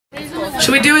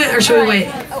Should we do it or should we wait?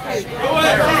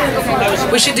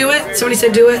 We should do it? Somebody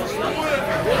said do it?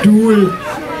 Do it.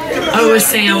 Oh, it was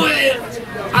Sam.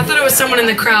 I thought it was someone in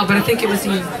the crowd, but I think it was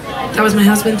you. That was my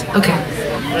husband? Okay.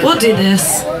 We'll do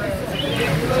this.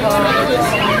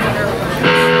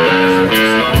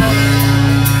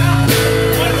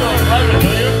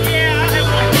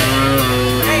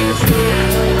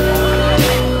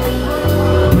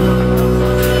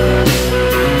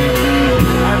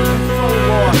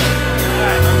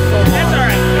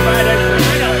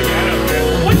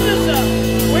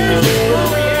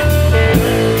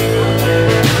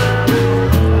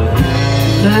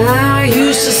 I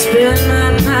used to spend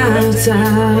my nights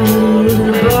out in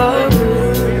a ballroom.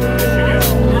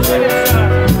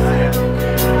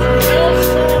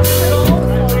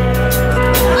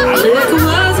 Liquor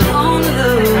was the only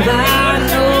love I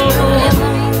know.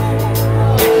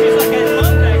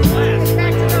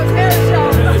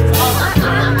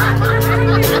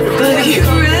 But you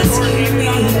rescued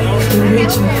me from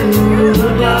reaching for the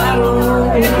bottle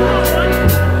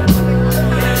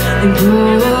and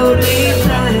brought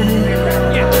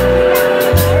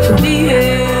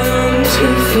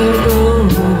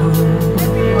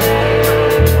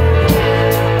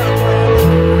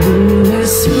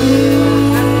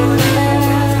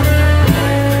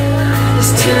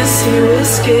me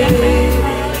whiskey.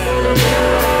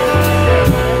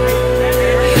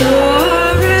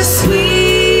 You're as sweet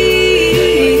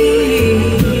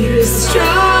as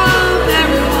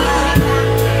strawberry wine.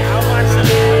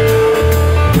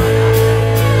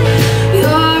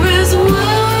 You're as warm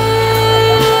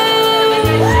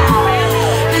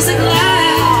as a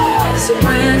glass of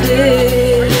brandy.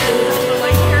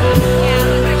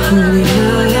 Honey,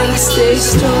 I stay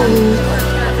stoned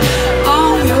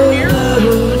on your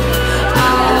love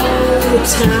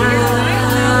time.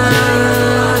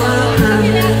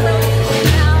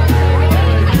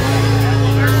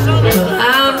 But I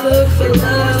look for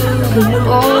love in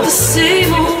all the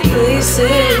same old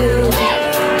places.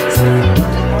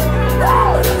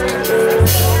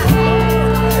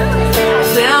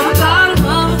 Found the bottom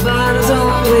of the bottle's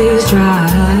always dry.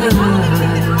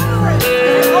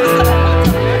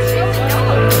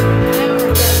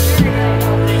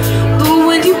 But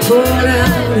when you pour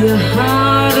out your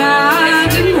heart, I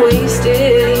didn't waste it.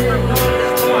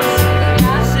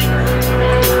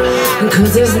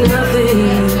 Cause there's nothing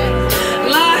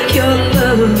like your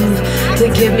love to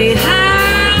get me high.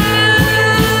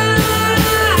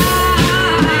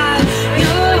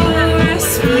 You're as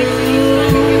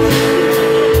smooth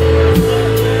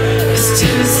as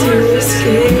Tennessee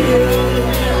whiskey.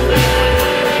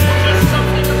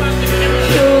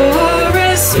 You're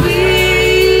as sweet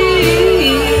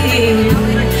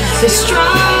as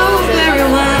strawberry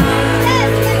wine.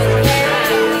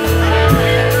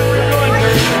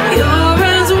 You're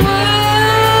as warm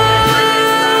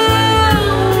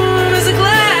as a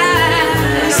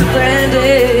glass of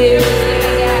brandy.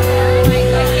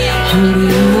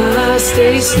 Honey, I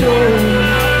stay stoned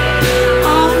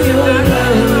on your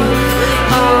love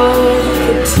all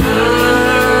the time.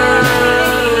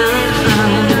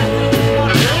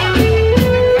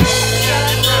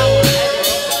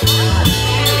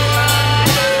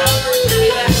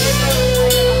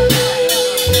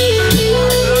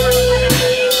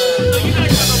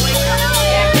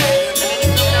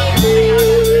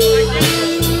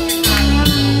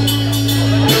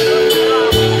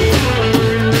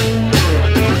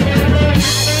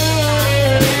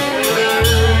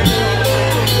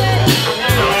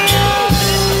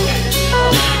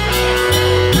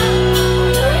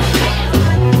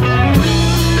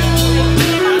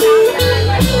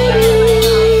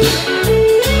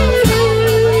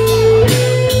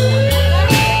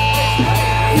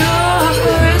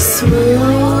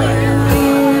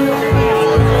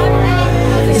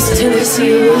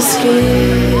 Tennessee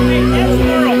whiskey.